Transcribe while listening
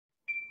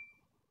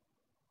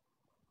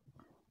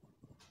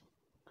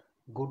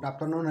Good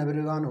afternoon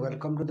everyone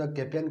welcome to the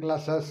KPN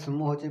classes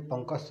मु होची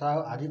पंकज साहु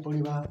आज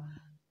पढ़ा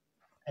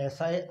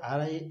SI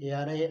RI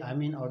ARI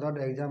AMIN other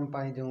exam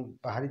पाई जो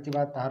बाहरी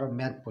थिबा तार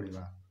मैथ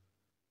पढ़ा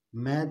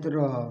मैथ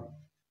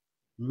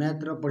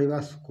रो पढ़ा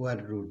स्क्वायर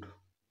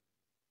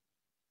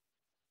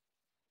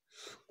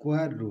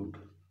रूट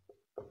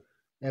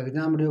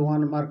एग्जाम रे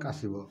 1 मार्क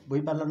आसीबो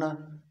बुझी पारल ना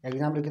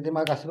एग्जाम रे केते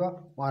मार्क आसीबो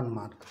 1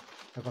 मार्क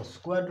देखो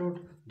स्क्वायर रूट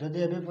जदि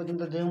एबे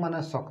पर्यंत जे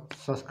माने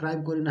सब्सक्राइब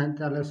करि नाही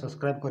ताले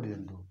सब्सक्राइब करि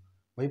देंतु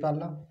बुझी पारल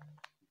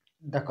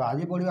देखो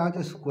आज पढ़ा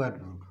हो स्क्वायर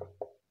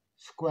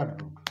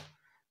रूट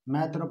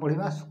मैथ रो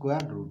पढ़ा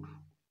स्क्वायर रूट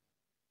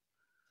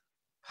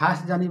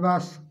फास्ट जानिबा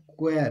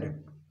स्क्वायर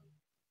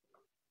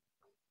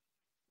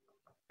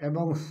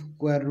एवं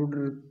स्क्वायर रूट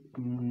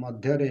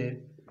मध्य रे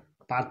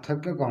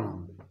पार्थक्य कौन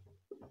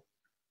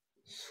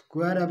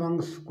स्क्वायर एवं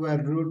स्क्वायर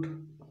रूट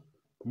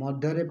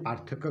मध्य रे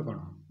पार्थक्य कौन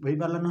बुझी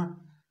पारल ना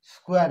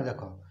स्क्वायर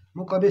देख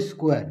मु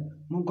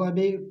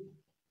कहबी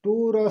 2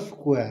 रो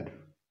स्क्वायर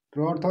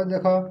रो अर्थ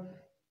देख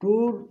 2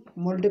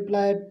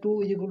 मल्टीप्लाई 2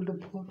 इज इक्वल टू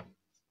 4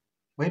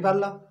 बुझी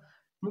पारल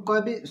मु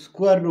कहबी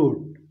स्क्वायर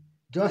रूट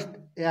जस्ट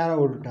यार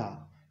उल्टा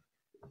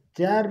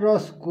 4 रो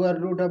स्क्वायर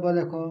रूट अब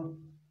देख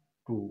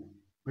 2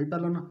 बुझी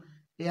पारल ना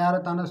यार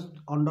ताने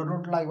अंडर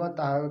रूट लागबा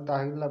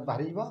ताहिला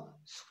बाहरीबो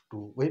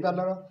 2 बुझी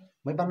पारल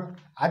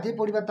आज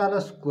पढ़ा तार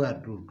स्क्वायर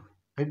रूट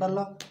बुझी पारल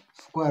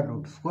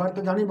स्क्वायर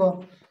तो जानिबो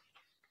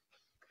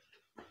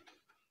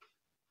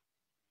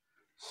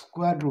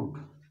स्क्वायर रूट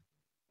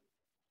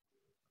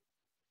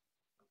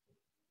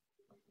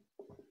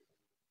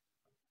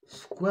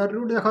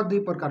देख 2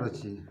 प्रकार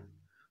अच्छी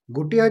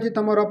गोटे हूँ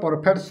तुम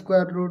परफेक्ट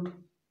स्क्वायर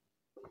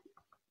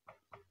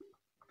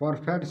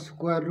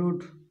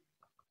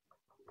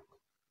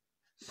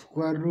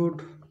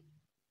रूट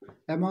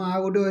एवं आ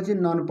गोटे हूँ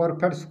नॉन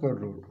परफेक्ट स्क्वायर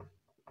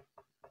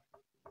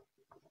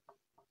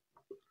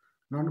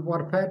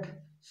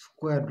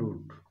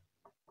रूट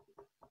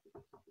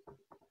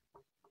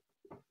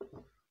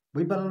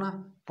बुझी पाल ना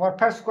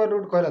परफेक्ट स्क्वायर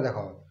रूट कहला देख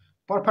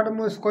परफेक्ट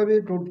मुझे कहबी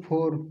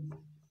 √4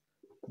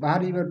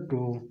 बाहर 2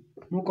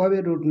 मु कहबी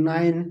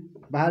 √9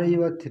 बाहर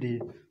 3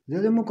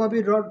 जदि मु कहबी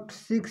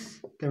 √6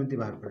 केमती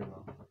बाहर करबो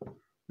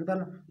बुझी पाल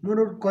मु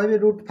कहबी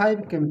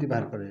 √5 केमती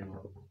बाहर करबो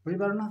बुझी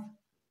पाल ना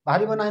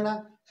बाहर नाही ना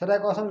सेटा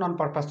कहसन नॉन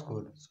परफेक्ट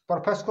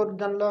स्क्वायर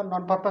जानलो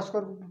non perfect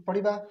square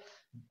पढ़िबा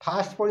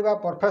fast पढ़िबा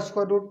perfect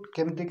square root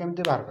केमती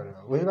बाहर करबो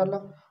बुझी पाल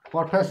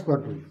परफेक्ट स्क्वायर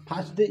रूट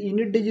फास्ट दे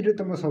यूनिट डिजिट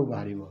तुम सब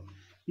बाहरिबो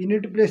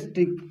यूनिट प्लेस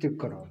चेक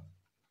कर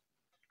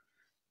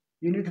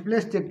यूनिट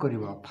प्लेस चेक कर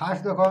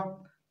फास्ट देख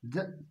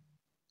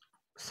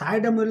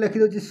साइड में लिखी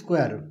दे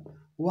square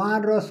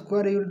 1 row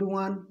square equal to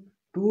 1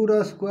 2 row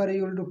square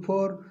equal to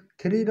 4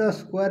 3 row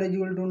square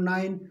equal to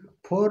 9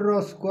 4 row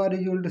square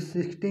equal to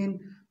 16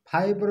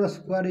 5 row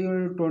square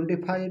equal to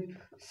 25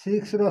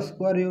 6 row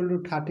square equal to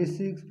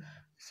 36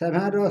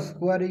 7 row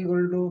square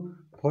equal to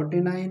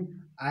 49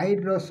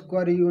 8 row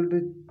square equal to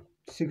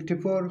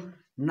 64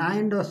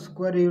 9 row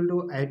square equal to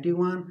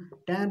 81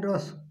 10 row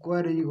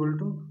square equal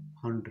to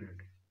 100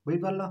 बुझी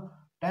पारल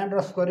 10 रो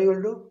square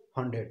equal to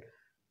 100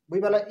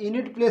 बुझी पारल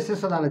unit place से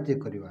सदा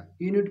check करवा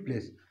unit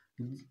place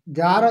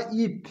jar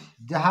if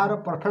jar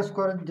perfect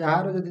square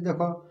jar जदि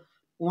देख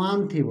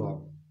 1 थिबो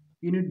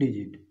unit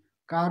digit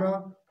car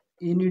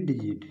unit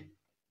digit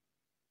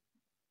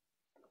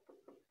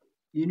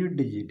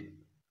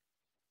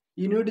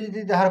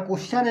jar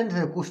question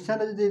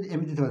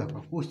एमती थो देख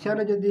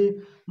क्वेश्चन जदि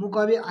मु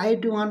कहबी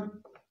 8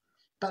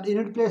 तार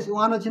यूनिट प्लेस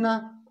 1 अच्छी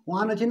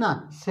ना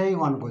से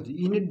 1 को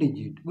यूनिट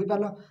डिजिट बुझी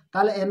पारल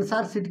ताले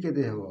आंसर सीट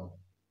केते हेबो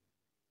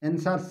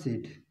आंसर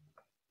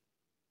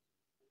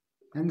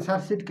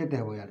सीट केते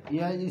हेबो यार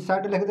या ई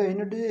साइड लिख दे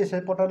यूनिट डिजिट से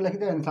पटर लिख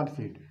दे आंसर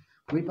सीट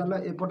बुझी पारल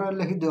ए पटर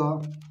लिख दो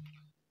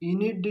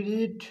यूनिट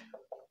डिजिट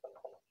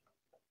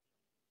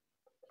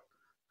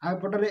आ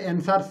पटर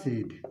answer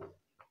sheet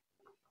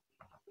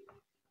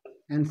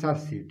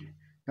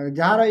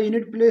jar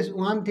unit place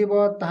 1 थी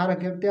तार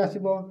केते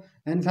आसीबो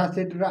आंसर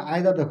सीट रा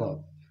आइदर देख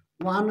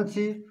 1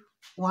 अच्छी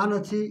 1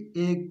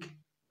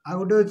 आ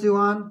गुटे अच्छी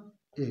 1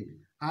 1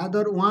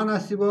 either 1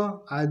 आसीबो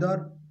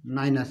either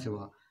 9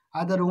 आसीबो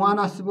either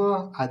 1 आसीबो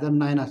either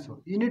 9 आसीबो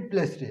unit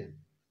place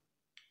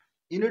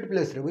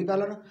रे बुझी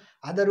पारल ना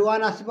आइदर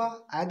 1 आसीबो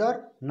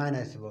आइदर 9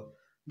 आसीबो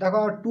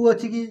देखो 2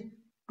 अच्छी कि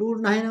 2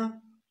 नाही ना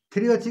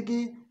 3 अच्छी कि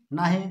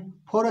नाही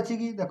 4 अच्छी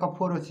कि देख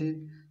 4 अच्छी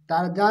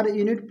तार जार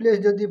यूनिट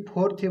प्लेस जदि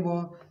 4 थिबो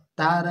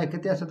तार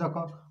केते आसे देख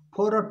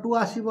 4 2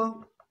 आसीबो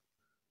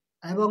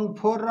एवं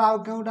 4 रा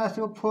केउटा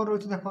आसीबो 4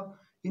 अछि देख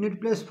यूनिट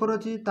प्लेस 4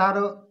 अछि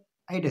तार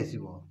 8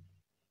 आसीबो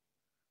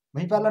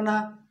बुझी पारल ना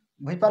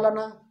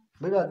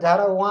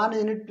जार 1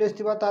 यूनिट प्लेस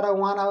थिबो तार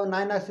 1 आ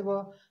 9 आसीबो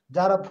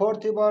जार 4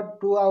 थिबो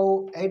 2 आ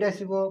 8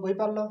 आसीबो बुझी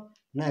पारल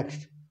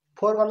नेक्स्ट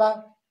 4 गला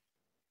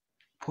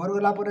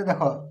परे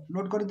देख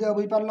नोट कर दियो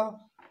बुझी पारल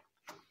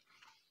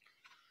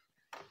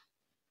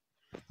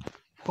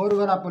 4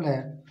 गला परे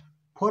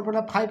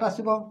 5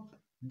 आसीबो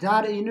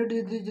जार यूनिट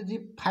जदि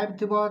 5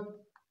 थिबो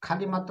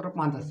खाली मात्र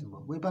 5 आसीबो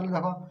बुझी पारल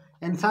देख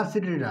आंसर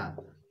सीट रा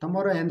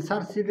तमरो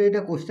आंसर सीट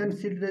रे क्वेश्चन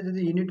सीट रे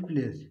जदि यूनिट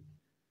प्लेस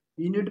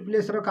यूनिट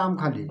प्लेस रो काम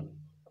खाली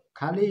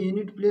खाली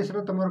यूनिट प्लेस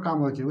रो तुमर काम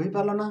होची बुझी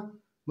पालो ना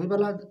बुझी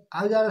पालो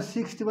आ जा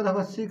 6 थी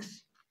देखो 6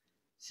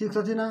 6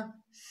 अछि ना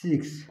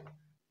 6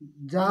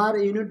 जार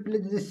यूनिट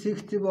प्लेस जे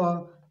 6 थिबो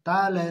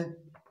ताले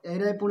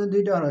एरे पुणी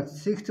दुईटा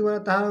 6 थिबो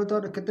तार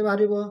तो केते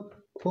बाहरिबो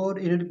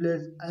 4 यूनिट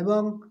प्लेस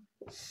एवं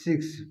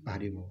 6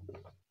 बाहरिबो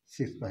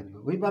 6 बाहरिबो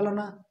बुझी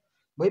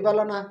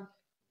पालो ना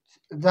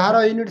जार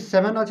यूनिट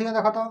 7 अछि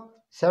देखो तो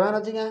 7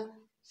 अछि के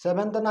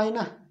 7 तो नाही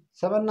ना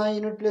 7 नाही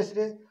यूनिट प्लेस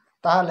रे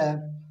ताले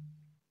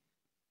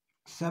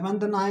 7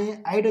 तो नाही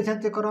 8 अछि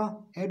चेक करो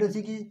 8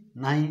 अछि कि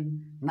नाही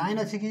 9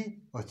 अछि कि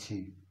अछि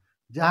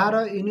जार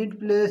यूनिट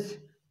प्लेस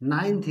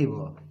 9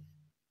 थिबो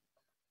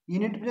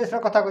यूनिट प्लेस रो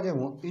कथा कहजे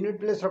मु यूनिट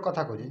प्लेस रो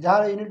कथा कहजे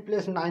जार यूनिट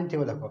प्लेस 9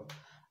 थिबो देखो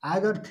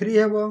आइदर 3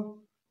 हेबो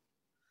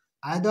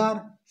आइदर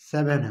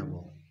 7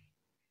 हेबो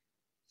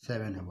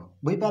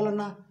बुझी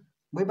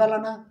पालो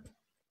ना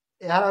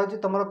यार होची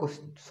तमरो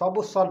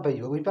सब सॉल्व होई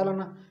बुझी पालो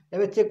ना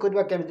एबे चेक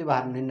करबा केमति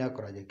बाहर निर्णय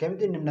करा जाय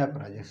केमति निर्णय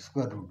करा जाय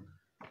स्क्वायर रूट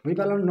बुझी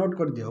पालो नोट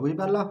कर दियो बुझी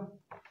पालो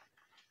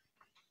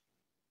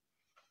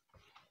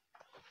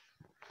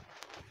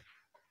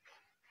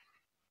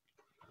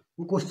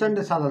क्वेश्चन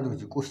दे सादा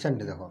दूची क्वेश्चन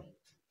दे देखो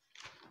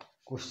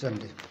क्वेश्चन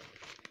दे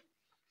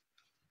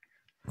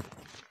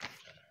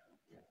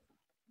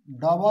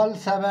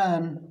 7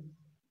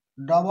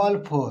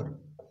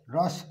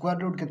 रो स्क्वायर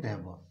रूट केते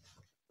हेबो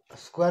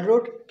स्क्वायर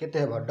रूट केते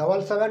हेबो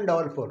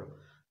 7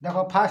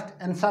 देखो फास्ट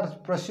आंसर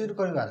प्रोसीड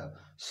करबा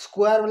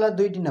स्क्वायर वाला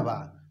दुईटी नेबा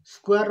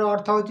स्क्वायर रो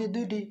अर्थ होची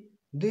दुईटी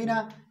दुई ना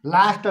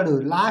लास्ट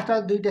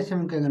दुईटा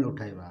संख्या गन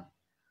उठाइबा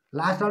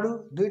लास्ट आडू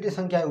दुईटी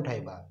संख्या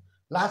उठाइबा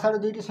लास्ट आडू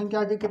दुईटी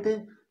संख्या जे केते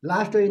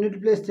लास्ट यूनिट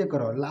प्लेस चेक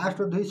करो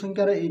लास्ट दुई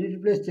संख्या रो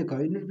यूनिट प्लेस चेक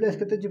करो यूनिट प्लेस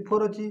केते जी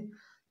 4 अछि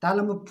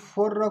ताले मु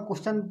 4 रो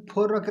क्वेश्चन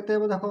 4 रो केते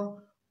हेबो देखो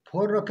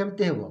 4 रो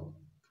केमते हेबो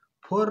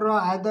 4 रो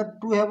आइदर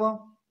 2 हेबो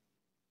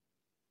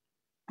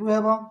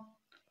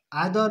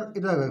आइदर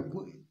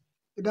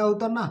इटा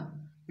उत्तर ना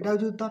इटा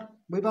होची उत्तर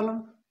बुझी पालो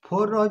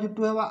 4 रो होची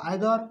 2 हेबो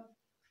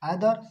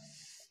आइदर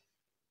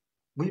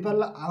बुझी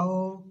पालो आउ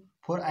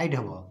 4 8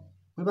 हेबो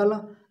बुझी पालो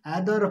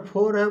आइदर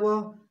 4 हेबो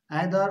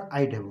आइदर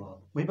 8 हेबो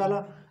बुझी पालो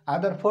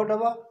आइदर 4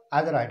 हेबो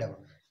आइदर 8 हेबो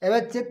एबे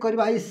चेक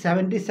करबा ई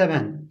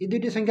 77 ई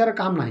दुईटी संख्या रो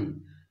काम नाही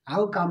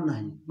आउ काम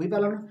नाही बुझी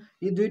पालो ना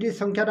ई दुईटी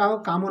संख्या रो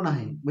आउ काम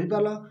नाही बुझी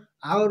पालो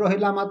आउ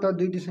रहिला मात्र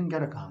दुईटी संख्या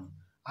रो काम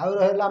आउ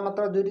रहिला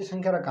मात्र दुईटी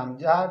संख्या रो काम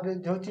जहा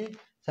होची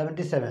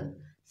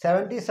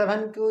 77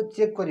 को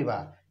चेक करबा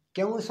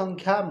केउ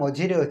संख्या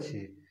मझी रे अछि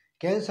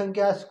केउ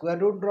संख्या स्क्वायर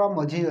रूट रो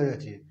मझी रे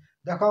अछि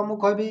देखो मु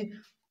कहबी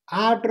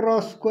 8 रो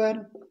स्क्वायर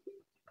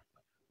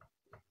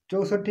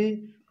 64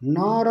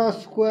 9 रो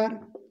स्क्वायर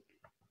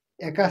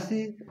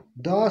 81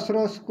 10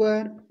 रो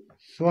स्क्वायर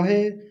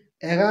 100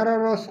 11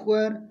 रो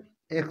स्क्वायर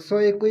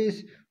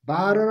 121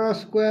 12 रो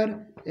स्क्वायर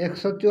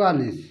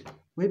 144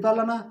 बुझी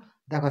पालो ना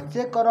देखो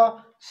चेक करो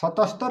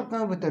 77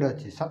 के भीतर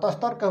अछि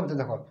 77 के भीतर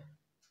देखो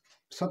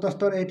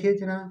 77 एठी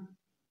अछि ना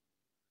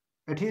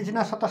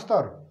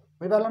 77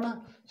 बुझी पालो ना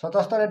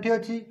 77 एठी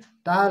अछि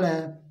ताले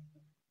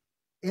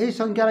एही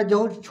संख्या रे जो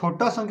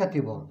छोटो संख्या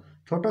थिबो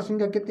छोटो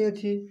संख्या केते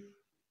अछि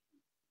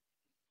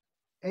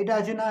एटा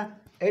अछि ना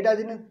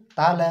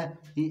ताले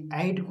ई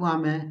 8 को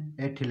हमें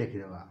एठी लिखि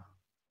देबा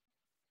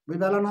बुझी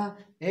पालो ना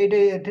 8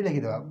 एठी लिखि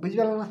देबा बुझी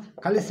पालो ना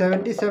खाली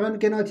 77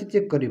 केन अछि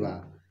चेक करबा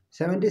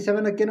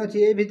 77 केन अछि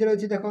ए भीतर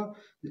अछि देखो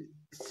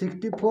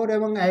 64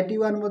 एवं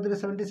 81 मध्ये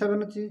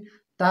 77 अछि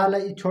ताले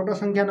ई छोटो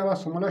संख्या नबा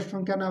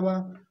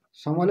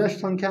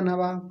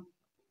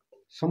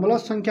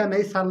समलेश संख्या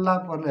नै सारला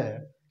परे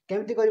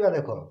केमति करबा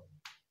देखो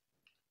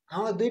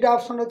हम दुईटा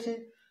ऑप्शन अछि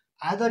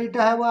आइदर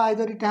इटा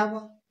हेबो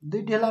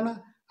दुईटी हला ना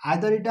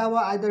आइदर इटा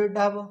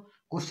हेबो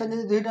क्वेश्चन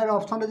जे दुईटा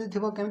ऑप्शन जे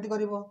थिबो केमति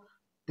करबो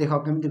देखो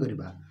केमति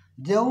करबा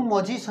जेउ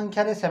मझी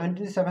संख्या रे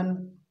 77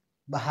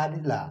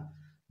 बाहरिला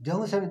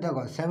जेउ सब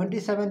देखो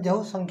 77 जेउ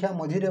संख्या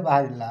मझी रे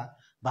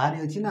बाहरी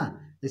अछि ना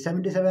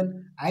 77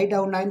 8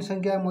 और 9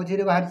 संख्या मझी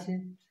रे बाहर छी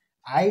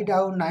 8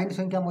 और 9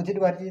 संख्या मझी रे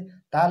बाहर छी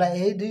ताला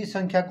एई दुई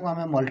संख्या को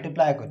हमें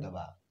मल्टीप्लाई कर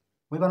देबा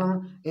बुझ पालो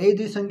एई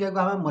दुई संख्या को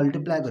हमें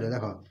मल्टीप्लाई करे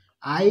देखो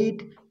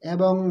 8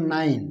 एवं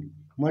 9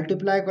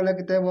 मल्टीप्लाई करले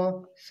केते हेबो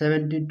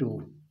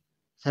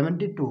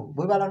 72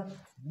 बुझ पालो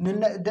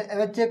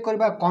एबे चेक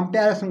करबा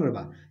कंपैरिजन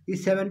करबा ई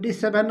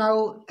 77 और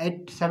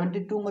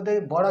 72 मध्ये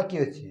बड़ की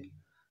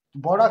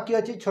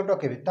अछि छोटो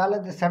के ताले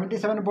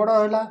 77 बड़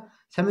होला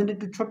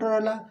 72 छोटो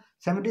रहला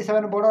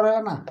 77 बड़ रहला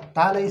ना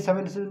ताले ई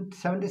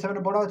 77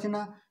 बड़ अछि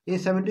ना ई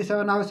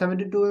 77 और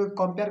 72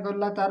 कंपेयर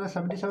करला तारे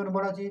 77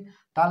 बड़ अछि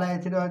ताले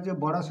एथिरे अछि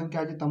बड़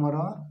संख्या अछि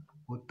तमरो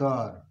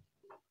उत्तर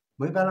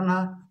बुझ पालो ना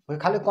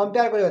खाली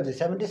कंपेयर करियो अछि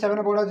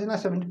 77 बड़ अछि ना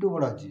 72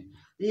 बड़ अछि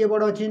ये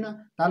बड़ अछि ना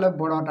ताले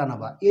बड़टा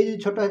नबा ए जे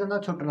छोटो हेतन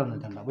छोटो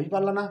नथन बुझ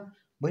पालो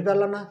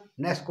ना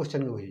नेक्स्ट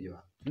क्वेश्चन को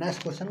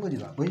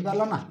बुझिबा बुझ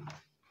पालो ना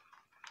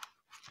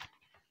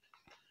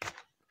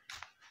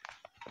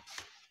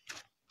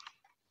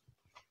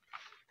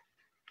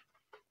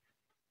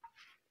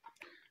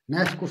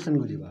नेक्स्ट क्वेश्चन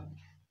को जीवा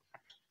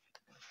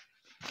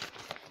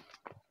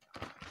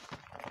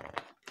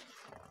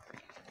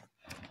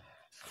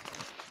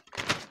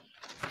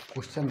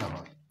क्वेश्चन देख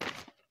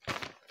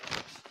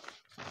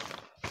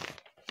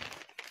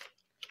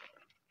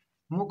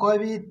मु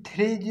कहबी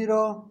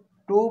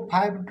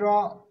 3025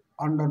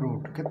 अंडर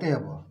रूट केते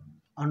हेबो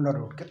अंडर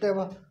रूट केते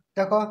हेबो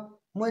देख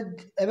मु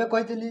एबे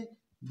कहितली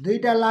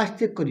दुईटा लास्ट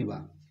चेक करिबा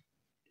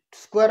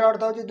स्क्वायर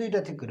अर्थ होची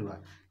दुईटा चेक करिबा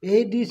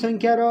एही दी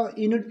संख्या रो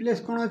यूनिट प्लेस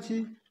कोन अछि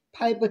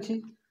 5 अछि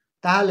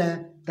ताले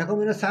देखो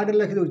मेरे साइड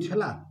लिख दउ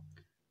छला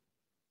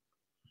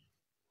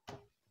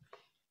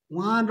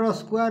 1 रो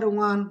स्क्वायर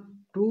 1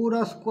 2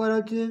 रो स्क्वायर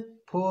अछि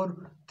 4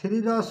 3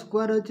 रो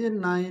स्क्वायर अछि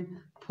 9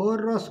 4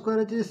 रो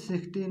स्क्वायर अछि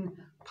 16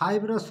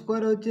 5 रो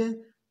स्क्वायर अछि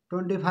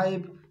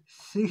 25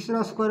 6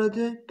 रो स्क्वायर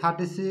अछि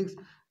 36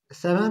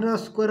 7 रो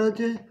स्क्वायर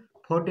अछि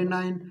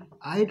 49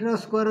 8 रो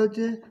स्क्वायर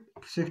अछि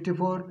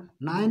 64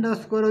 9 रो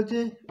स्क्वायर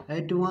अछि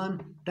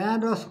 81 10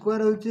 रो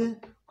स्क्वायर अछि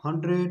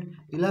 100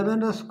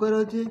 11 रो स्क्वायर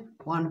अछि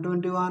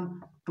 121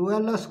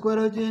 12 रो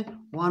स्क्वायर अछि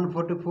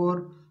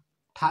 144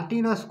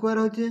 13 रो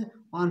स्क्वायर अछि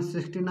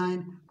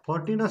 169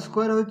 14 रो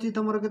स्क्वायर अछि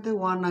तमरो केते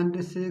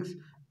 196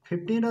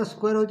 15 रो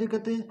स्क्वायर अछि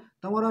केते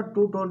तमरो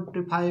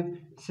 225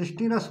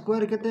 16 रो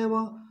स्क्वायर केते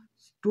हेबो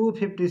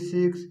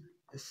 256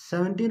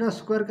 17 रो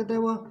स्क्वायर केते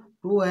हेबो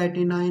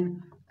 289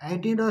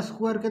 18 रो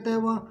स्क्वायर केते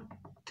हेबो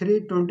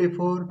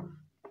 324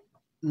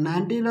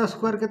 19 रो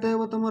स्क्वायर केते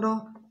हेबो तमरो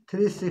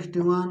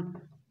 361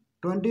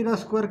 20 रो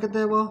स्क्वायर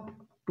केते हेबो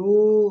 2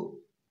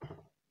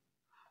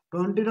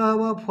 20 रो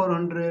हेबो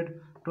 400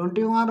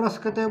 21 रो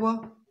केते हेबो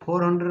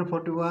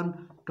 441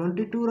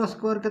 22 रो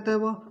स्क्वायर केते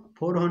हेबो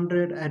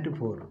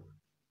 484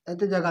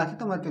 एते जगह अछि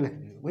तम के लिख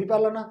बुझि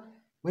पालो ना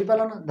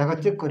देखो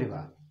चेक करिबा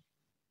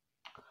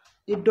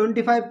इ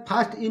 25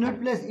 फास्ट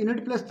यूनिट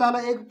प्लेस ताला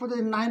 1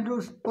 9 रो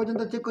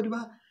पर्यंत चेक करिबा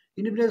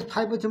यूनिट प्लेस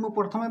 5 अछि मो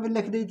प्रथम में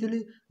लिख देइथिली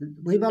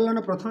बुझि पालो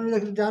ना प्रथम में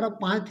लिख जार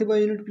 5 थिबो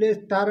यूनिट प्लेस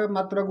तार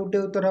मात्र गुटे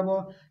उत्तर हेबो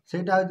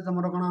सेटा अछि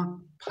तमरो कोन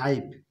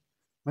 5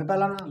 बुझि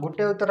पालो ना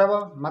गुटे उत्तर हेबो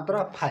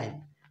मात्र 5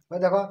 भाई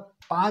देखो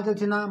 5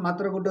 अछि ना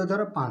मात्र गुटे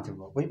उत्तर 5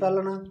 हेबो बुझि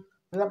पालो ना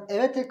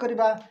एबे चेक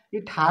करिबा इ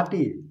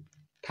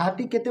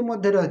 30 केते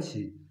मध्य रे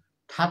अछि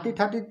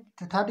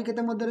 30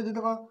 केते मध्य रे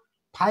देखो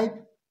 5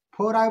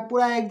 4 आ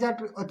पूरा एग्जैक्ट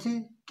अछि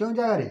क्यों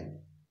जगह रे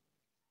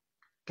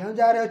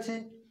अछि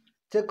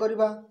चेक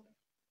करिबा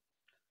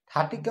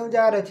 30 क्यों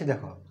जगह रे अछि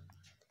देखो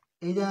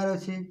ए जगह रे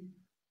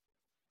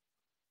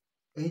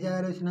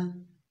अछि ना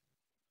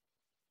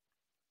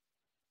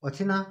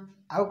अछि ना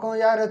आउ कोन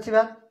जगह रे अछि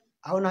बा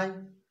आउ नाही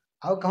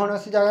आउ कोन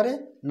अछि जगह रे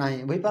नाही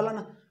बुझि पालो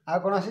ना आउ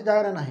कोन अछि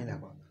जगह रे नाही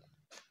देखो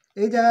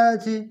ए जगह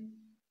अछि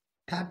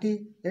 30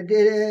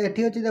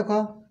 एठी अछि देखो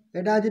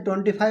एटा अछि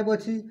 25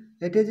 अछि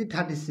एठी अछि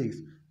 36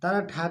 तार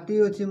 30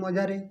 अछि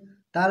मजारे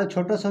तार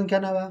छोट संख्या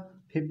नबा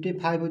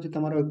 55 अछि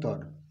तमरो उत्तर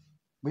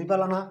बुझि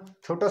पालो ना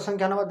छोट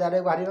संख्या नबा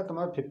डायरेक्ट बाहरी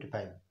तमरो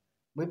 55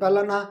 बुझि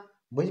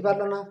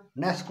पालो ना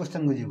नेक्स्ट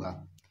क्वेश्चन को जीवा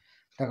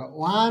देखो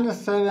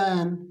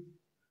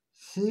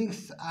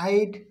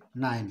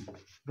 17689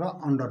 रो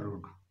अंडर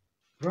रूट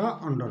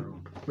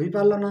बुझि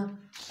पालो ना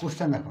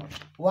क्वेश्चन देखो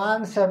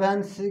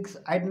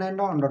 17689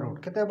 रो अंडर रूट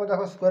केते हेबो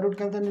देखो स्क्वायर रूट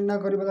केते निर्णय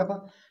करिबो देखो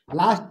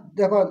लास्ट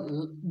देखो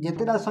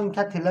जेतेटा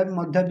संख्या थिले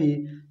मध्य भी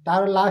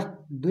तार लास्ट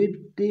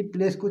दुईटी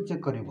प्लेस को चेक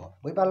करिबो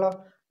बुझि पालो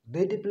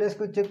दुईटी प्लेस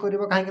को चेक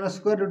करिबो काहे कि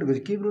स्क्वायर रूट को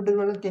क्यूब रूट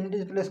वाला तीनटी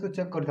प्लेस को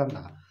चेक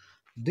करथांता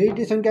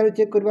दुईटी संख्या रे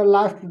चेक करिबा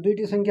लास्ट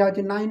दुईटी संख्या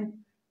अछि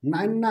 9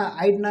 ना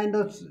 8 9 रो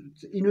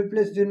यूनिट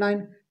प्लेस जो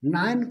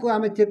 9 को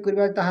हमें चेक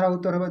करिबा ताहार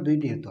उत्तर हेबो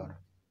दुईटी उत्तर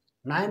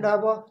 9 रो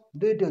हेबो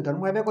दुईटी उत्तर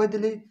मु एबे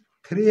कहितली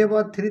 3 हेबो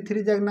 3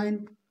 3 जग 9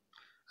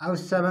 आउ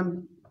 7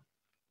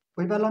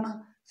 बुझि पालो ना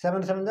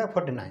 7 7 जग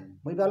 49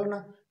 बुझि पालो ना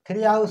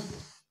 3 आउ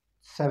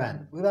 7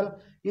 बुझि पालो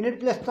यूनिट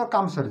प्लेस तो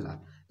काम सरला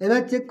एबे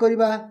चेक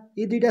करिबा इ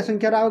दुईटा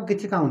संख्या रा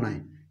किछि काम नाही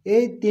ए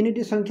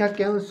तीनटी संख्या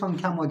केउ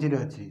संख्या मझिरे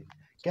अछि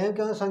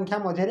केउ संख्या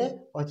मझिरे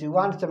अछि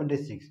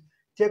 176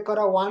 चेक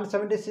करो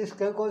 176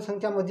 केउ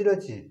संख्या मझिरे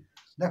अछि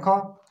देखो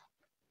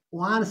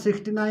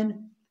 169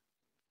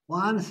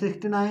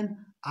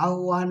 आउ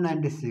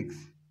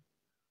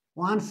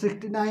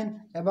 169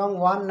 एवं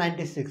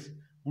 196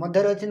 मध्य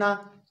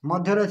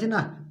अछि ना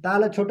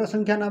ताले छोट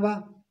संख्या नबा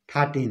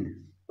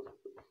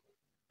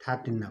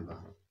 13 नबा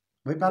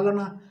बुझि पालो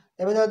ना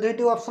एबे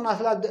दुईटी ऑप्शन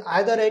आसला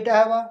आइदर एटा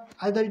हेबो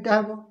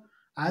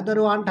आइदर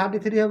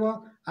 133 हेबो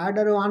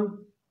आइदर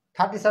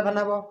 137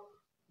 हेबो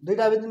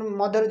दुईटा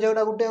मध्य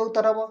जेउटा गुटे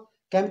उत्तर हेबो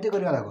केमति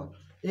करिबा देखो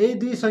एई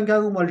दुई संख्या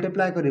को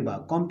मल्टीप्लाई करिबा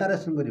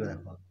कंपैरिजन करिबा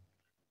देखो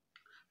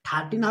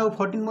 13 आउ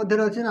 14 मध्य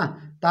अछि ना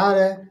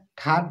तारे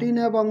 13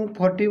 एवं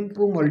 14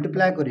 को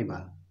मल्टीप्लाई करिबा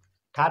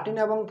 13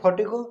 एवं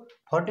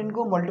 14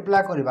 को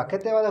मल्टीप्लाई करिबा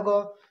केते हेबा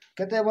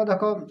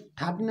देखो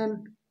 13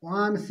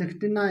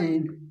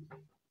 169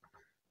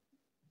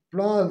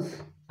 प्लस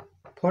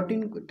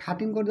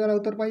 13 को द्वारा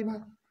उत्तर पाइबा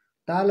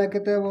ताले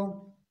केते हेबो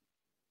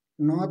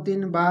 9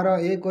 3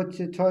 12 1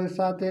 6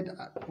 7 8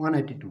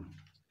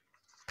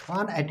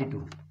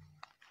 182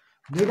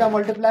 दुईटा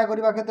मल्टीप्लाई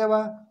करिबा केते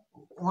हेबा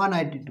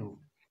 182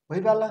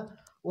 बुझि पाला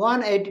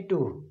 182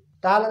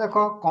 ताले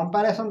देखो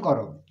कंपैरिजन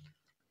करो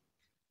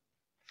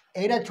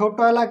एटा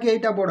छोटो हला कि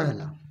एटा बड़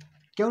हला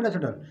केउटा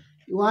छोटो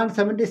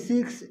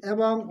 176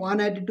 एवं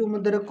 182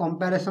 मध्य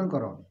कंपैरिजन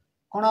कर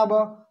कौन हम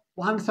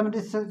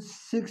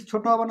 176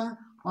 छोट हम ना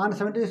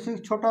 176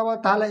 छोट हम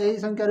ताले यही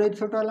संख्या रही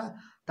छोट है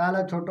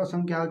ताले छोट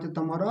संख्या हूँ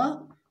तुम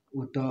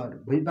उत्तर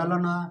बुझीपार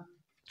ना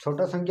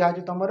छोट संख्या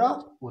हूँ तुम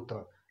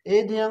उत्तर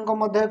ये दुई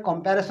मध्य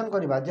कंपैरिजन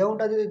करवा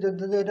जोटा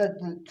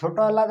छोट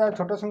है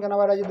छोट संख्या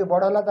नवा जो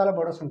बड़ है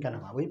बड़ संख्या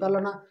नवा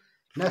बुझीपार ना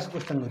नेक्स्ट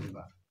क्वेश्चन को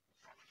जावा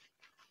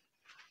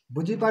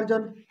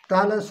बुझीपारछन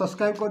ताहले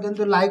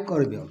सब्सक्राइब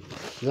कर दियो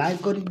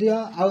लाइक कर दियो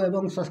आउ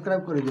एवं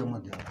सब्सक्राइब कर दियो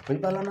मध्य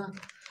बुझीपार ना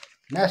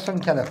नेक्स्ट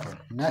संख्या देख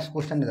नेक्स्ट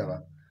क्वेश्चन देवा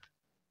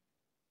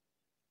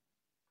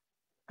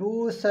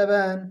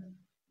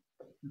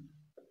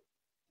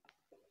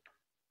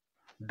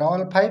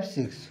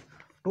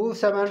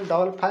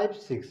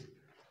 27556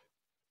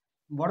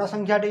 बड़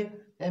संख्याटी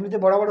एमती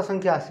बड़ बड़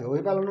संख्या आस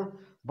बुझीपार ना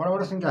बड़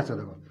बड़ संख्या आस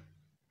देख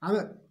आम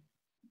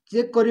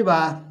चेक करवा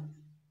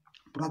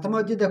प्रथम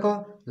अच्छी देख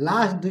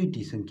लास्ट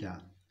दुईटी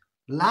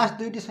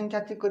संख्या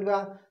चेक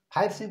करवा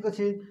 5 6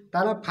 अच्छी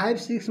तार 5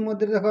 6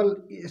 मध्य देख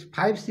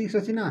 5 6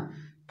 अच्छी ना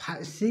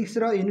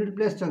 6 यूनिट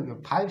प्लेस चल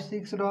 5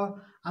 6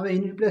 आम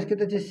यूनिट प्लेस के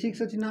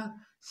 6 अच्छी ना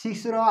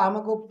 6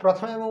 आमको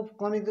प्रथम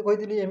कमी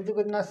कही एमती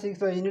कहती ना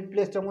 6 यूनिट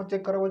प्लेस चमक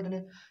चेक कर बोलते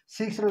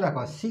 6 देख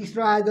 6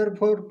 आइदर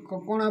 4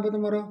 कौन हम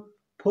तुम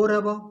 4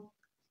 हे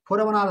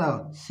 4 हे ना देख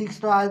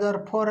 6 आइदर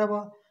 4 हे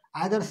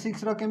आइदर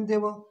 6 केमती हे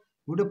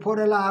गोटे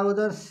 4 है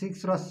आउदर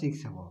 6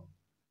 6 हे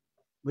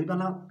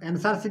बुझीपार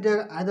एनसर सीट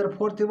आइदर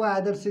 4 थी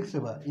आइदर 6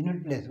 हे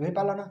यूनिट प्लेस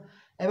बुझीपार ना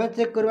एवं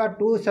चेक करवा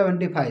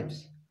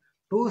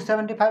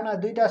 275 ना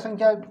दुईटा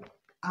संख्या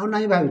आउ ना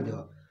भाव दियो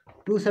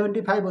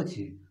 275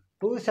 अच्छी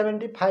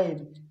 275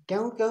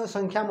 क्यों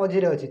संख्या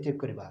मझीरे अच्छी चेक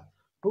करवा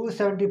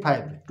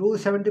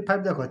 275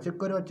 देख चेक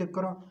कर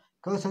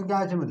क्यों संख्या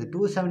अच्छे मत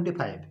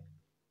 275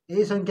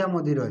 यही संख्या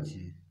मझीरे अच्छी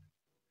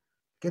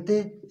केते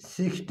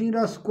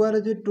 16 स्क्वायर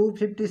हो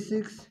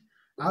 256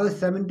 आउ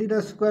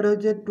 70 स्क्वायर हो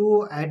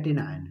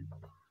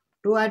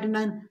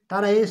 289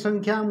 तार ये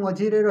संख्या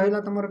मझीरे रहा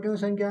तुम क्यों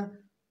संख्या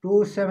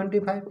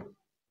 275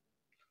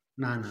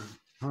 ना ना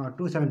हाँ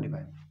 275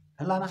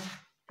 है ना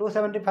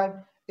 275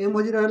 ये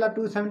मझी रहा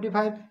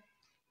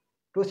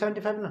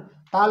 275 ना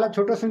ताला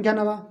छोट संख्या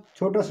नवा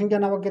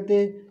केते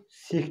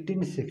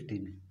 16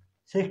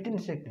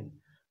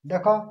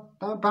 देख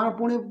तुम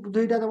पुणी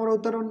दुईटा तुम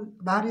उत्तर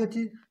बाहरी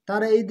अच्छी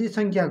तार यही दुई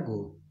संख्या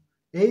को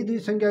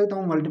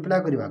तुम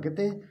मल्टीप्लाई करवा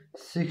केते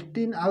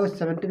 16 आउ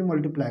 17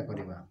 मल्टीप्लाई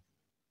करवा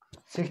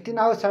 16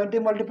 आउ 17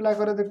 मल्टीप्लाई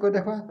कर देख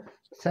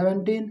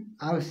 17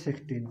 आउ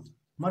 16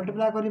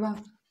 मल्टीप्लाई करवा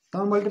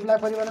तुम मल्टीप्लाई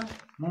करवा ना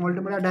मो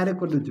मल्टीप्लाई डायरेक्ट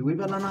कर दूसरी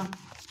बुझीपार ना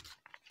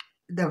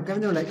देख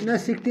केमी बोला इन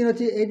 16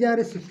 अच्छी ये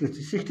जगह 60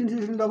 अच्छी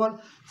 16 डबल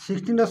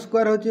 16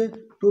 स्क्वायर हो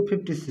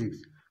 256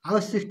 आउ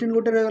 16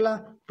 गोटे रहीगला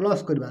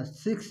प्लस करवा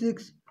 6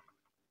 6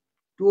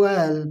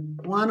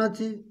 12 1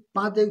 अच्छी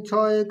 5 1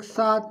 6 1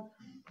 7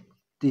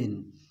 3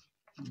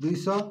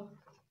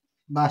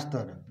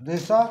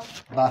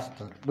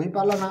 272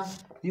 बुझीपार ना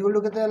ये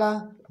के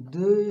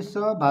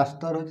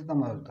 272 हो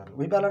तुम उत्तर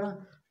बुझीपार ना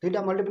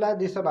दुईटा मल्टीप्लाई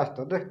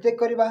 272 देख चेक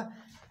करवा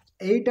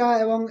एटा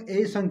एवं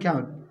यही संख्या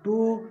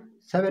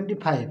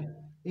 275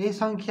 यही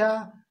संख्या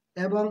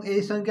एवं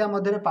यही संख्या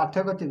मध्य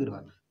पार्थक्य चेक करवा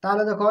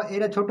ताले देख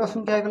ये छोट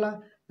संख्या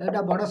होगा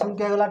यहाँ बड़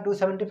संख्या होगा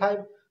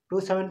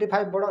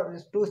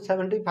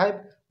 275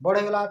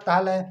 बढ़ेगा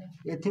ताले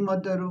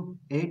एमध्यु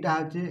यहीटा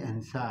हूँ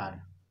आंसर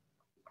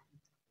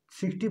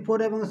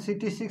 64 एवं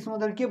 66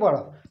 मध्य किए बड़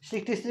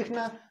 66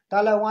 ना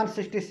ताले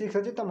 166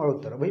 अच्छी तुम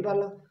उत्तर बुझीपार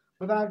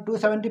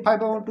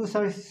 275 और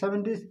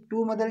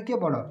 272 मध्य किए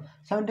बड़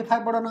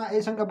 75 बड़ ना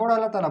ये संख्या बड़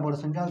है ताला बड़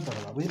संख्या उत्तर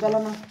होगा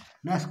बुझीपार ना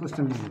नेक्स्ट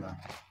क्वेश्चन मिलवा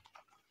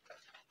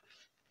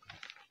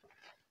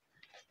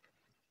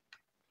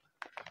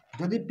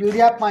जदि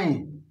पीडीएफ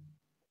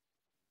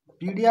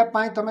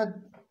तुम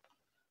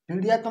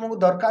पीडीएफ तुमको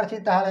दरकार छी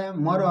ताले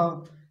मोर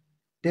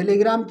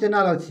टेलीग्राम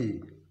चैनल अच्छी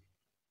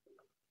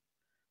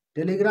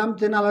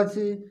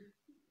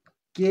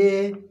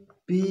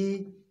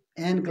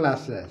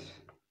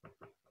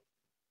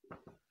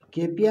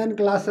KPN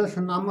क्लासेस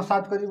नाम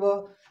सर्च कर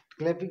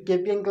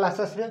KPN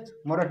क्लासेस रे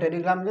मोर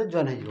टेलीग्राम रे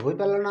जॉइन हो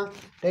पार ना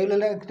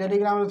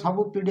टेलीग्राम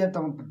सब पीडीएफ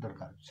तुम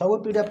दरकार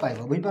सब पीडीएफ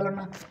पाइब बुझीपार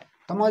ना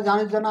तुम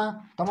जान ना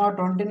तुम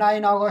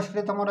 29 अगस्त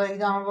रे तुम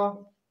एग्जाम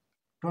हम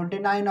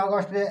 29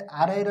 अगस्त रे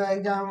आरआई रो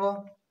एग्जाम हम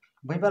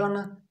बुझीपार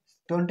ना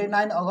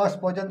 29 अगस्त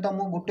पर्यंत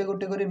मुझे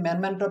गोटे कर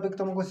मेन टॉपिक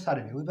तुमको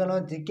सारी बुझीपार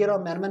जीके रो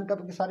मेन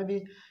टॉपिक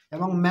सारी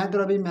एवं मैथ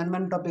रो भी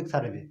मेन टॉपिक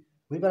सारी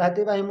बुझीपार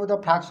से मुझे तो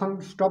फ्रैक्शन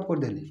स्टॉप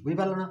करदेली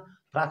बुझीपार ना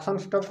फ्रैक्शन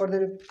स्टॉप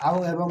करदेली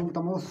आउ एवं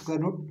तुम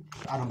स्क्वायर रूट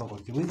आरंभ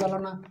कर बुझीपार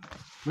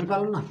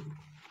ना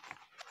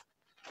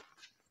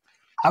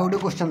आउ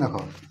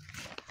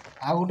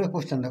गोटे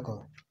क्वेश्चन देख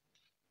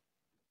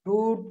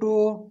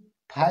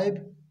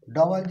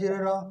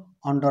 22500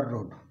 under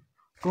root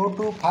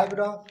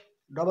 225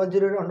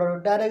 00 under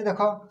root direct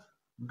देख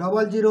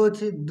 00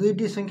 अच्छी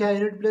दुईटी संख्या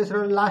यूनिट प्लेस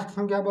लास्ट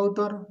संख्या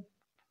उत्तर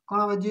कौन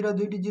हम 0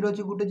 दुईटी 0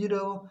 अच्छी गोटे 0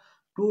 हम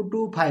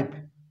 225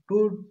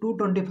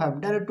 225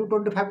 डायरेक्ट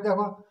 225 देख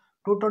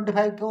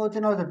 225 क्यों अच्छे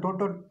ना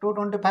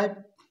 225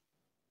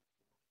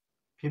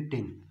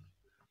 15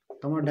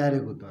 तुम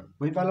डायरेक्ट उत्तर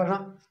बुझिपार ना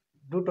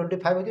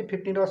 225 होची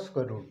 15 रो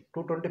स्क्वायर रूट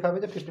 225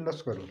 होची 15 रो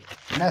स्क्वायर रूट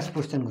नेक्स्ट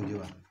क्वेश्चन को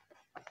जीवा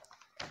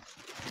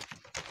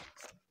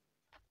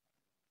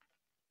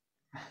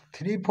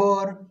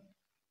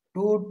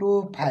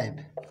 34225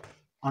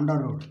 अंडर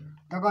रूट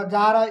देखो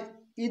जार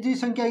ये दुई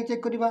संख्या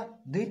चेक करवा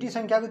दुईटी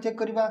संख्या को चेक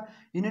करवा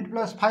यूनिट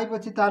प्लस 5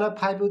 अच्छी तार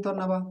 5 उत्तर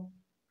नवा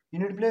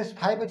यूनिट प्लस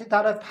 5 अच्छी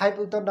तार 5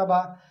 उत्तर नवा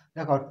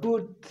देखो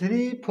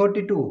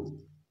 342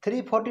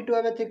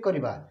 एवं चेक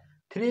करवा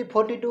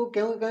 342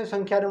 क्यों क्यों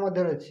संख्या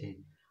मध्य अच्छी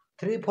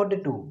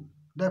 342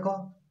 देखो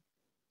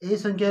ये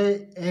संख्या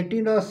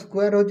 18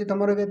 स्क्वायर होची तुम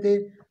के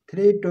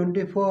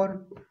 324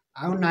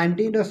 आउ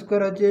 19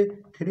 स्क्वायर होची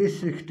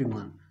 361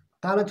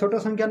 तार छोट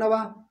संख्या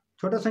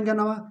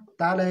नवा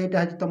ताले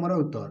यहाँ तुम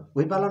उत्तर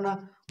बुझिपाल ना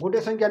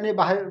गोटे संख्या नहीं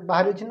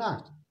बाहरी ना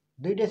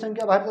दुईटे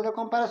संख्या बाहर तो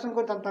कंपारिजन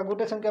करता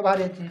गोटे संख्या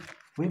बाहरी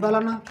बुझिपाल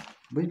ना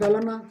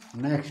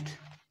नेक्स्ट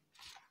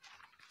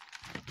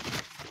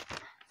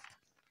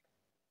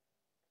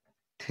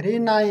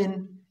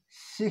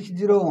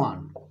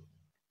 39601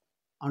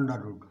 अंडर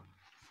रूट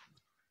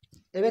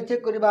एवं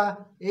चेक करवा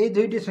ये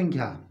दुईटी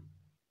संख्या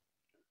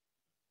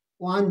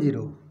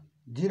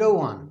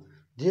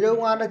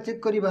 1001 चेक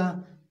करवा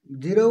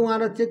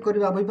 01 चेक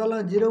करवा बुझिपाल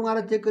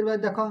 01 चेक करवा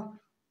देख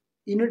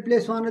यूनिट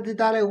प्लेस 1 अच्छी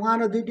तार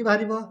 1 दुईटी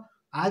बाहर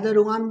आदर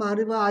 1 बाहर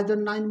आदर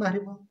 9 बाहर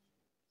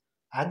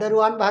आदर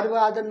 1 बाहर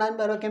आदर 9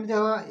 बाहर केमती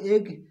हम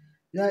एक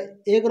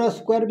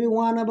स्क्वायर भी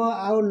 1 हम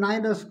आउ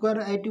 9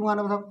 स्क्वायर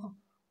 81 हम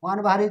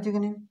 1 बाहर कि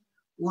नहीं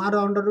 1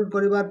 अंडर रूट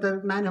कर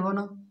 9 हम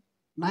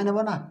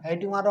ना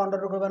 81 अंडर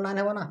रूट कर 9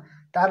 हम ना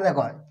तार देख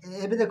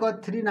ये देख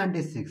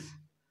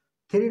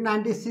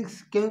 396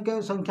 क्यों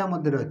क्यों संख्या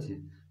मध्य अच्छी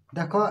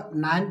देख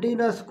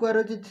 19 स्क्वायर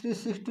हो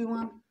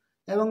 361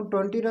 एवं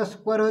 20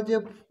 स्क्वायर हो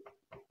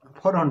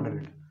 400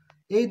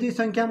 यही दुई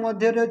संख्या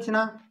मध्य अच्छी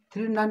ना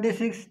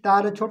 396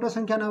 ताले छोट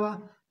संख्या नवा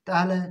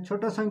ताले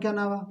छोट संख्या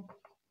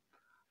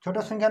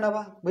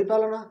नवा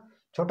बुझिपाल ना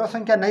छोट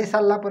संख्या नहीं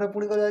सारा पर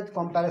पुणी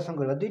कंपारिजन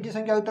करवा दुईटी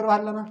संख्या उत्तर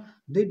बाहर ना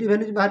दुईटी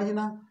भैल्यू बाहरी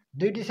ना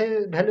दुईटी से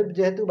भैल्यू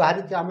जेहेतु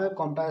बाहरी आम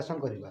कंपारिजन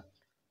करवा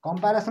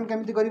कंपारिजन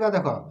केमती करवा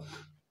देख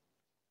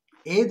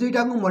ये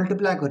दुईटा को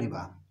मल्टीप्लाई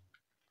करवा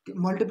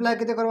मल्टीप्लाई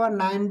केते करवा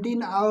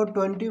 19 आउ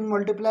 20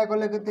 मल्टीप्लाई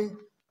कले केते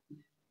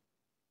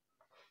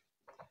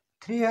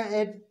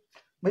 38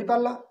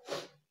 बुझिपाल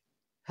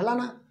है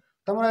ना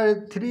तुम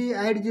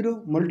 380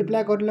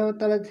 मल्टीप्लाई कर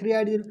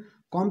 380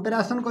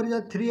 कंपेरिजन कर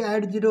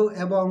 380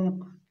 एवं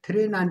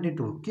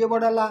 392 किए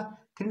बढ़ला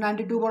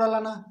 392 बढ़ला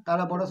ना तार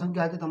बड़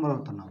संख्या है तुम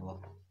उत्तर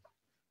नब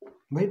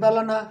बुझिपाल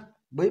ना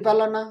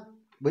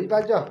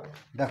बुझिपार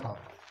देख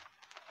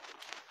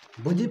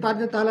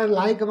बुझीपार ताले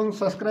लाइक और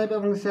सब्सक्राइब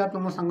और शेयर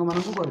तुम सांग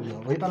मान कर दियो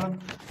बुझिपाल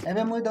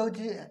एवं मुझे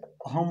दूसरी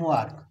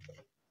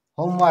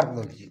होमवर्क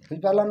दूसरी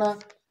बुझिपाल ना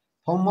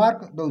होमवर्क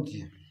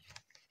दूसरी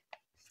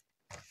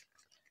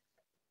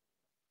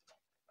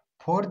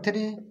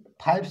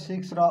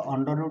 4356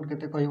 अंडर रूट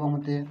केते कहबो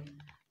मते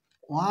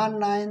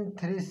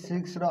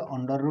 1936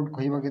 अंडर रूट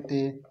कहबो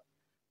केते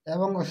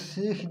एवं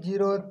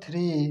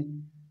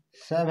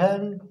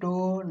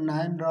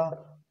 603729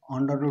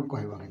 अंडर रूट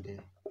कहबो केते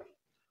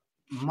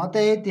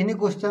मते ये 3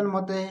 क्वेश्चन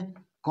मते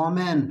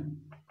कमेंट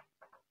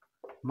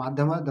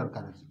माध्यम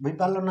दरकार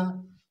बुझिपाल ना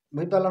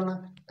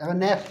एवं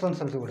नेक्स्ट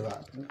आंसर से बढ़वा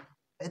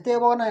एते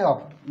अब ना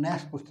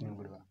नेक्स्ट क्वेश्चन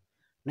बढ़वा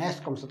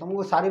नेक्स्ट कम से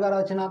तुमको सारिबार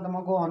अच्छे ना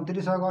तुमको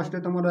 29 अगस्त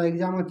तुम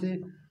एग्जाम अच्छी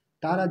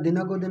तार दिन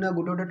को दिन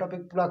गोटे गोटे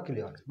टॉपिक पूरा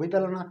क्लियर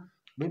बुझिपाल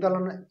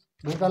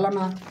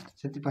ना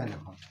से देख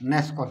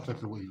नेक्स्ट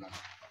क्वेश्चन बुझा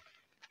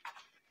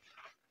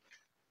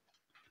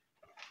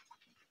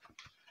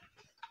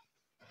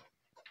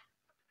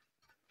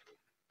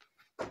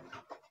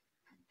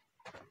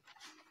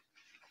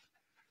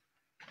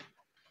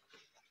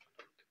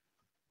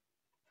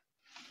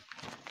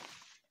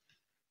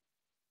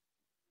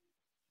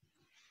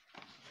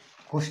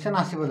क्वेश्चन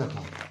आसो देख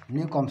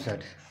न्यू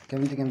कॉन्सेप्ट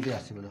केमती केमती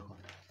आसो देख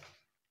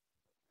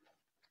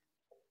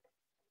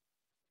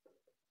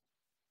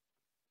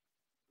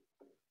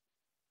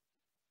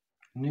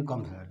न्यू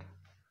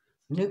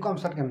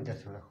कॉन्सेप्ट केमती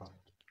आसो देख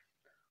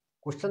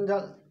क्वेश्चन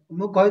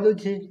मु कह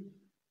दूची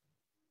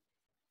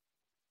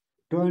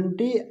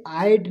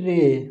 28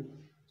 रे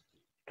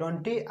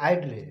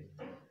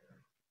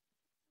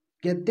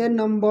केते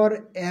नंबर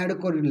ऐड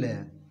करिले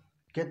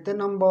केते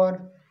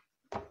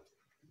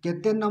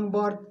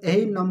नंबर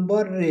यही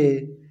नंबर रे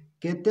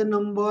केते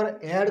नंबर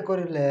ऐड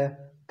करिले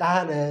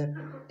ताहले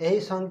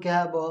यही संख्या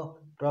हबो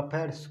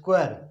परफेक्ट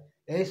स्क्वायर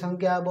यही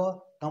संख्या हबो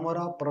तमर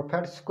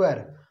परफेक्ट स्क्वायर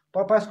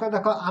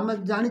देख आम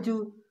जानिचु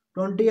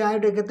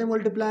 28 केते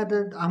मल्टीप्लाई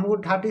हमको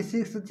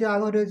 36 अच्छी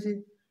आगे अच्छी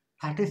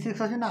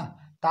 36 अच्छी ना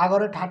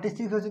तागर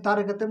 36 अच्छी तार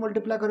केते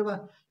मल्टीप्लाई करवा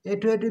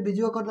एठू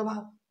विजय करदे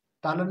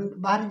ताल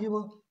बाहरी जीव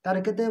तार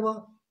केते हेबो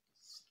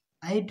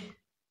 8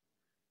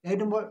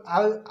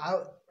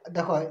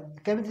 देख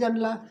केमी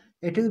जानला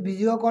ये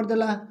विजय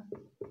करदेला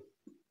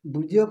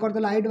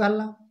 8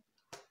 बाहरला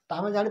तो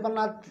आम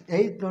जापारा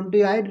यही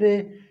 28 रे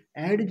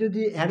 8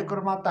 जदि ऐड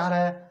करमा तार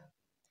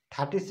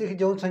 36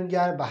 जो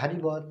संख्या बाहर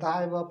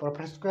ताहा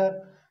परफेक्ट स्क्वायर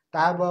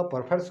ताहा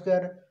परफेक्ट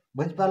स्क्वायर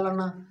बुझिपार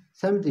ना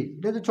सेमती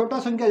ये तो छोटा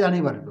संख्या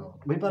जानिबार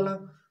बुझिपार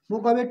मु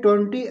कहे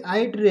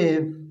 28 रे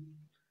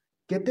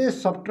केते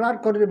सब्ट्रैक्ट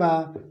करबा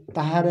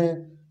ताहारे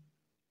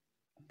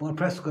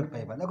परफेक्ट स्क्वायर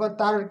पाइबा देखो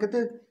तार केते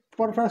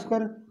परफेक्ट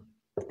स्क्वायर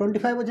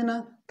 25 अछि ना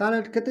तार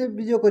केते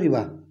बीजो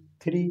करबा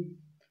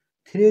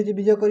 3 अछि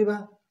बीजो करबा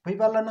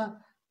बुझिपार ना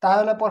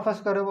ताहले परफेक्ट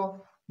स्क्वायर हेबो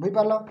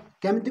बुझिपार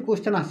केमती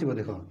क्वेश्चन आसीबो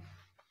देखो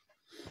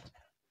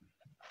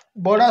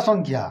बड़ा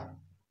संख्या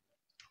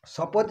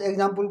सपोज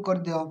एग्जांपल कर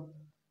दियो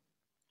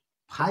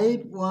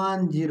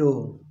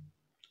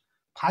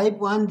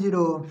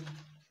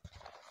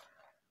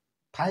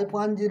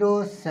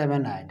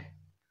 51078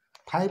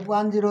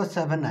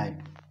 51078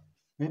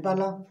 बुझिपार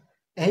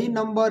यही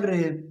नंबर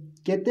रे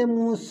केते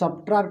मु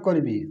सब्ट्रैक्ट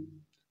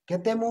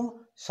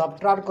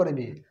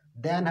करबी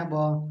देन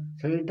हेबो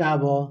सेटा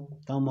हेबो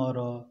तमर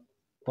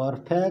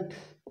परफेक्ट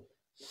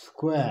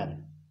स्क्वायर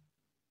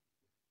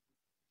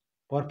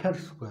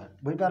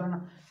बुझिपार ना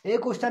ए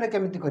क्वेश्चन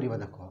केमती करिवो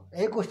देखो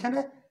ए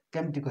क्वेश्चन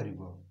केमती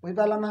करिवो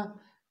बुझिपार ना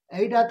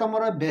एटा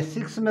तमर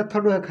बेसिक्स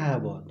मेथड एखा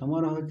हेबो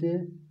तमर होचे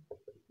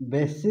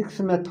बेसिक्स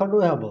मेथड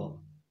हेबो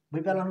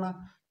बुझिपार ना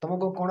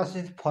तुमको कौन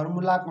सी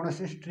फॉर्मूला कौन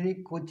सी ट्रिक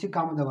कुछ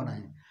काम देव ना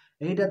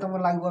एटा तुम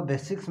लगे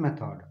बेसिक्स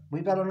मेथड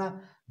बुझिपार ना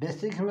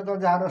बेसिक्स मेथड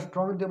जार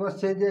स्ट्रंग देव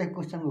से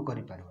क्वेश्चन को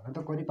करि पारिबो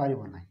तो करि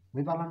पारिबो ना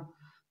बुझिपार ना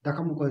देख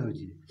मु कहि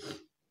दोची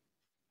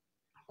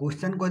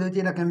क्वेश्चन कहि दोची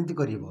एटा केमती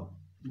करिवो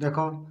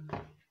देखो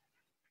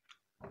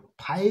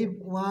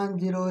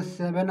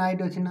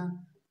 51078 अछि ना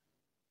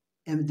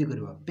एमती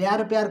करबा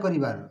प्यार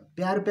करिबार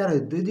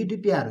दुईटी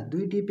प्यार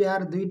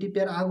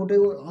आ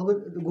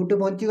गोटे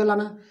बंची गला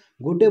ना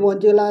गोटे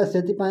बंची गला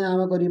सेति पय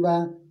आमे करिबा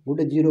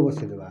गोटे जीरो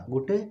बसे देबा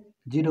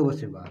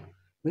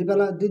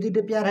बुझिपाला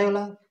दुईटी प्यार हे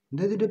गला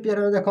दुईटी प्यार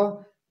देखो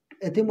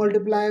एथि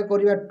मल्टीप्लाई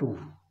करिबा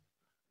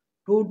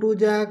 2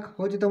 जैक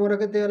होची तमरो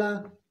केते हला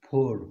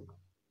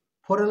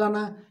 4 हला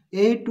ना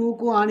एही 2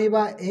 को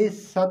आनिबा ए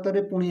 7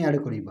 रे पुनी ऐड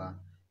करिबा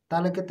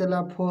ताले केते हला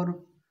 4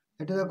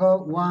 एटे देखो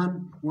 1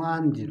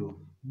 1 0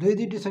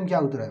 दुईटी संख्या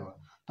उतराइबा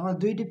तमर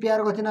दुईटी प्यार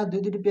अछि ना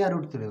दुईटी प्यार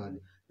उतराइबा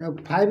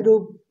 5 रो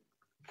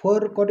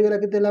 4 कटि गेला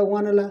केते हला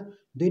 1 हला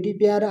दुईटी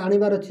प्यार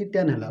आनिबार अछि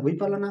 10 हला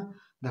बुझिपाला ना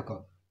देखो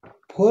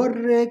 4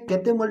 रे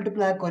केते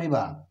मल्टीप्लाई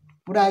करिबा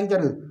पूरा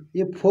एग्जाम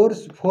ये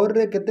 4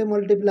 रे केते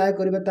मल्टीप्लाई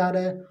करिबा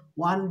तारे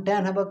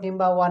 110 हेबो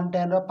किंबा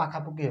 110 रो पाखा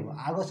पकी हेबो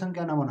आगो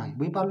संख्या न बनाई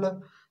बुझिपारलो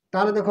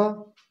ताले देखो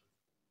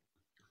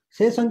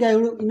से संख्या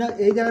इना ए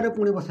जगह रे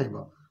पुणी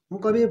बसाइबो मु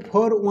कभी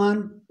 4 1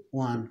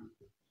 1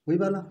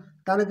 बुझिपाला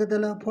ताले केते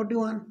हला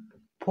 41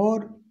 4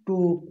 2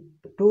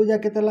 2 जा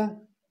केते हला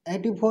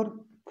 84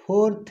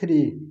 4 3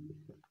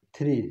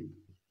 3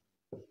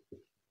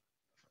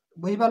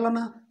 बुझिपारलो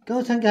ना क्यों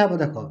संख्या हेबो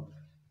देखो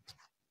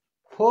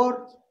 4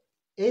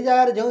 ए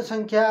जगह रे जो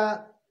संख्या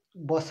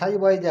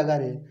बसाइबो ए जगह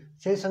रे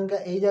से संख्या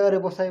ए जगह रे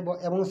बसाइबो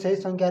एवं से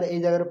संख्या रे ए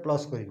जगह रे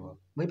प्लस करिवो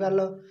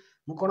बुझिपारलो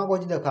मु कोन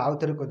कहछि देखो आउ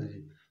थरे कहि दछि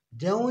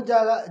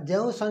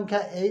जो संख्या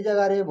ए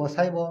जगह रे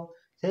बसाइबो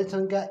से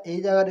संख्या ए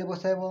जगह रे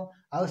बसाइबो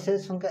आ से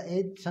संख्या ए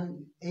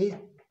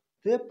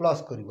रे प्लस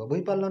करिवो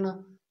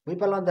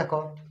बुझिपारलो देखो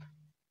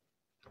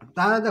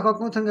तार देखो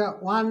कोन संख्या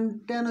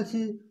 110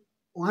 अछि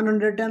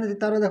 110 अछि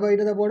तार देखो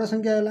एटा तो बड़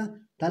संख्या हला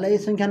ताले ए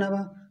संख्या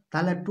नेबा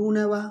ताले 2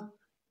 नेबा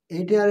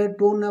एटी आरे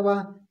 2 नेबा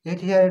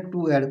एटी आरे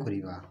 2 ऐड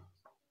करिबा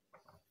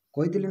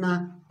कहितली ना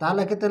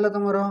ताले केते हला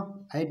तमरो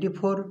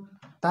 84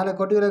 ताले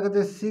कटि गेला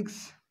केते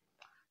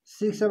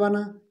 6 हेबा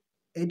ना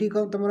एटी को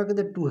तमरो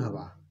केते 2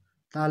 हेबा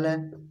ताले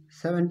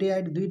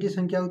 78 दुईटी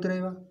संख्या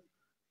उतराइबा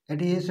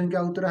एटी ए संख्या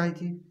उतरा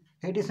हैछि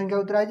एटी संख्या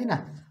उतरा हैछि ना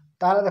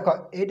ताले देखो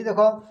एटी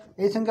देखो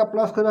ए संख्या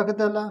प्लस करबा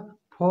केते हला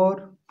 4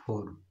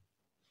 4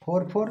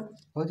 4 4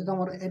 होछि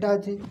तमरो एटा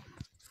अछि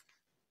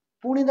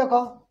पुणी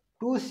देखो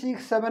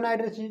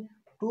 2678 अछि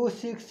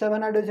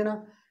 2678 अछि ना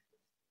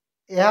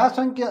यह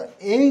संख्या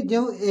एही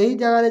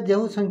जगह रे जो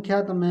संख्या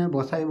तमे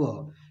बसाइबो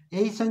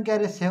एही संख्या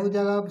रे सेउ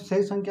जगह से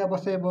संख्या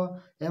बसाइबो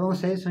एवं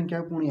से संख्या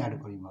पुणी ऐड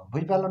करिबो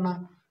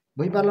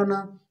बुझिपारलो ना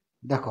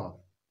देखो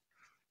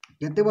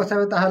केते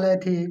बसाइबो ताहाले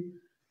एठी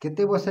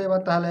केते बसाइबो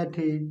ताहाले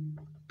एठी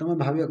तमे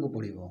भाबिया को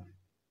पड़िबो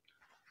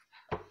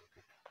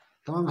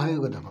तमे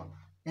भाबियो देखो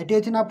एठी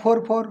अछि ना 4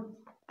 4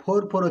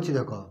 4 4 अछि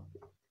देखो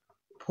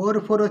 4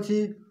 4 अछि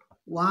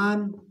 1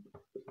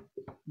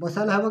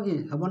 बसाले हबो कि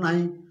हबो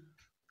नाही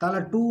ताले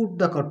 2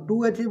 देखो 2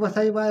 एथि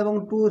बसाइबा एवं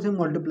 2 से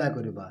मल्टीप्लाई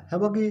करिबा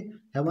हेबो कि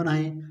हेबो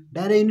नाही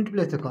डायरेक्ट यूनिट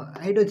प्लेस देखो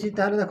 8 अछि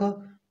ताले देखो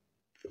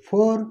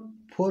 4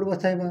 4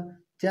 बसाइबा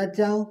 4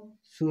 4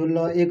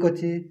 16 1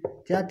 अछि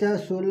 4 4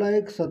 16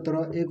 1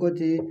 17 1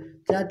 अछि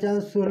 4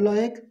 4 16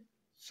 1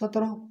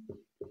 17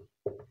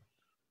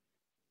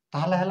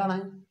 ताले हला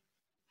नाही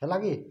हला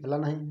कि हला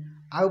नाही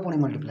आउ पुणी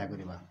मल्टीप्लाई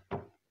करिबा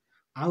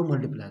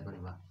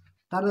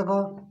तार देखो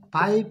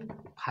 5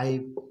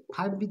 5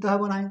 5 भी तो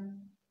हेबो नाही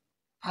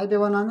 5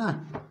 देबो ना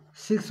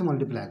 6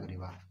 मल्टीप्लाई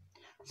करिबा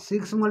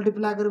 6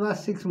 मल्टीप्लाई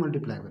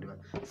करिबा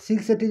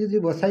 6 एठी जदि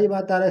बसाइबा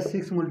तारे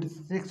 6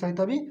 सहित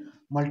भी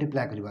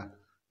मल्टीप्लाई करिबा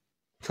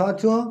 6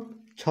 6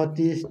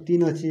 36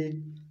 3 अच्छी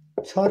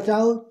 6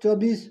 चाउ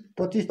 24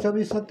 25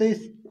 26 27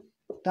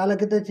 ताले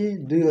केते अछि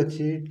 2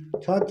 अच्छी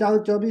 6 चाउ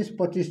 24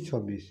 25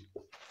 26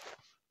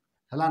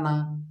 ହେଲା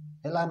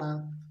ना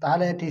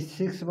ताले एठी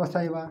 6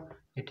 बसाइबा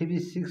एठी भी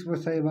 6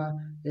 बसाइबा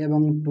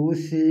एवं 2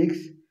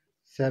 6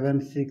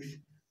 7 6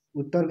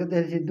 उत्तर केते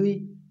अछि 2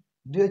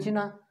 2 अछि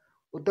ना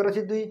उत्तर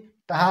अछि 2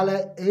 ताले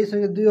एही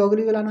संगे 2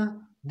 अगली गेला ना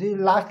 2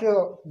 लास्ट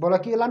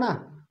बलकी गेला ना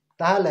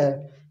ताले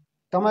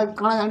तमे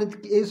काना जानि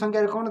एही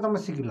संख्या रे कोन तमे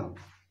सिखलो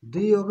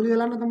 2 अगली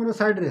गेला ना तमरो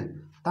साइड रे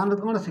ताले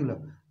कोन सिखलो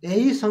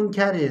एही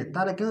संख्या रे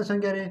ताले केउ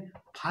संख्या रे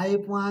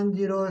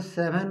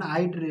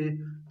 5107 रे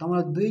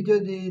तमरो 2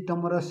 जदि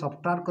तमरो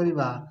सब्ट्रैक्ट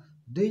करिबा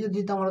 2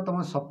 जदि तमरो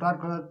सब्ट्रैक्ट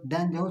कर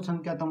देन जो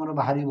संख्या तमरो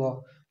बाहरिबो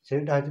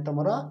सेटा अछि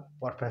तमरो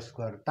परफेक्ट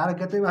स्क्वायर तार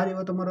केते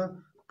बाहरिबो तमरो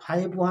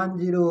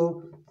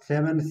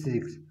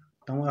 51076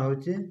 तमरो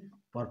होछि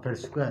परफेक्ट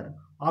स्क्वायर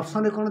ऑप्शन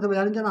रे कोन तबे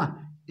जानि छ ना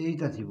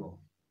एईटा थिबो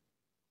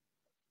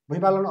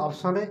बुझि पालो ना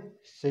ऑप्शन रे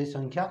सेही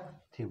संख्या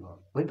थिबो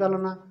बुझि पालो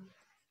ना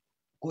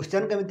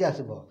क्वेश्चन केमिति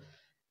आसीबो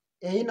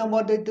एही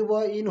number देतिबो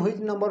in which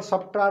number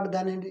subtract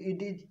then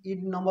it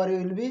number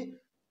will be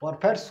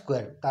perfect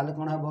square ताले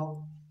कोन हेबो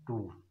 2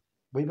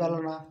 बुझि पालो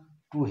ना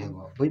 2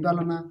 हेबो बुझि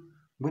पालो ना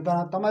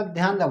तमे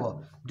ध्यान देबो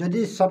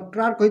जदि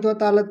सब्ट्रैक्ट कहितो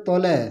ताले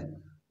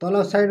तल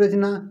साइड अछि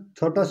ना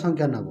छोट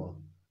संख्या नबो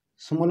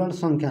स्मॉलेस्ट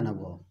संख्या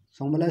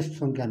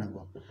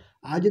नबो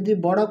आ जदि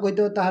बड़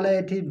कहितो ताले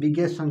एठी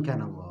बिगेस्ट संख्या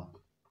नबो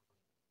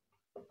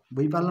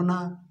बुझि पालो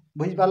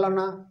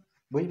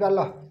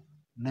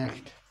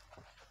नेक्स्ट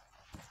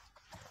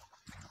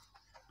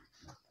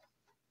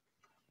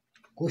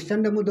क्वेश्चन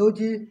रे मु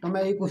दउची तमे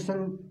एई क्वेश्चन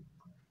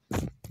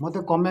मते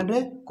कमेंट रे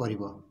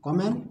करिवो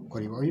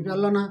बुझि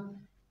पालो ना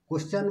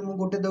क्वेश्चन मु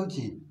गोटे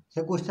दउची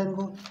से क्वेश्चन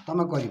को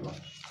तमे करिवो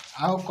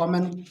आ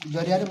कमेंट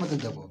जरिया रे मते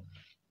देबो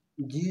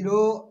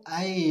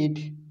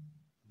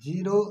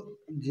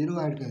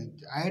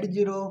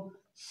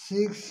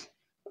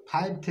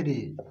 800653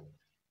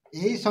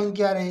 एही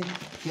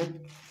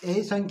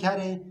संख्या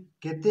रे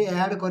केते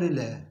ऐड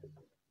करिले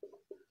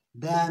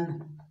देन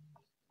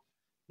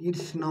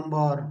इट्स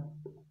नंबर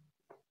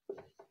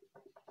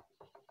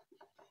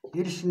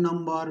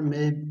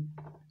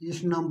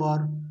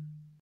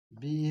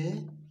बी ए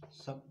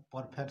सब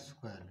परफेक्ट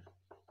स्क्वायर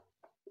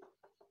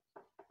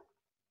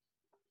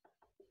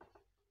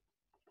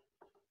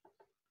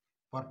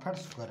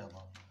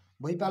हेबो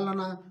बुझि पालो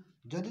ना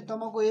जदि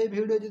तुमको ए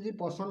वीडियो जदि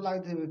पसंद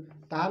लागिथे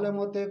ताहले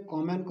मते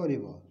कमेंट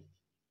करिवो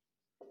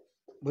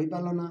बुझि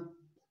पालो ना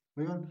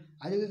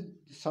आ जदि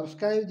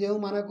सब्सक्राइब जेउ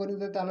माने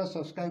करिते ताहले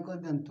सब्सक्राइब कर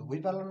देंतु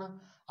बुझि पालो ना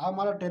आ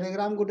मारो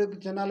टेलीग्राम गोटे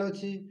चैनल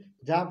अछि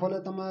जहा फले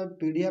तमे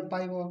पीडीएफ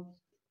पाइबो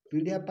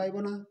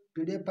ना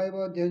पीडीएफ पाइबो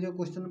जो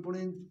क्वेश्चन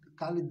पुणी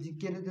खाली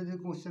जीके रे जो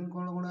क्वेश्चन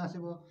कोन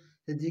आसीबो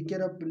से जीके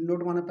रो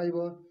नोट माने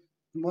पाइबो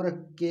मोर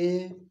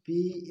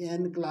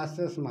KPN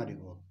क्लासेस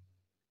मारिबो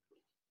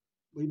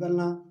बुझि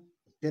पालना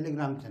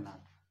टेलीग्राम चैनल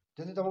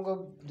जदि तुमको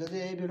जदि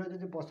ए वीडियो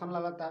जदि पसंद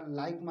लगा तार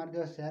लाइक मार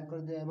दियो शेयर कर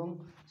दियो एवं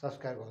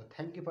सब्सक्राइब करो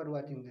thank you for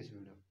watching this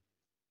video.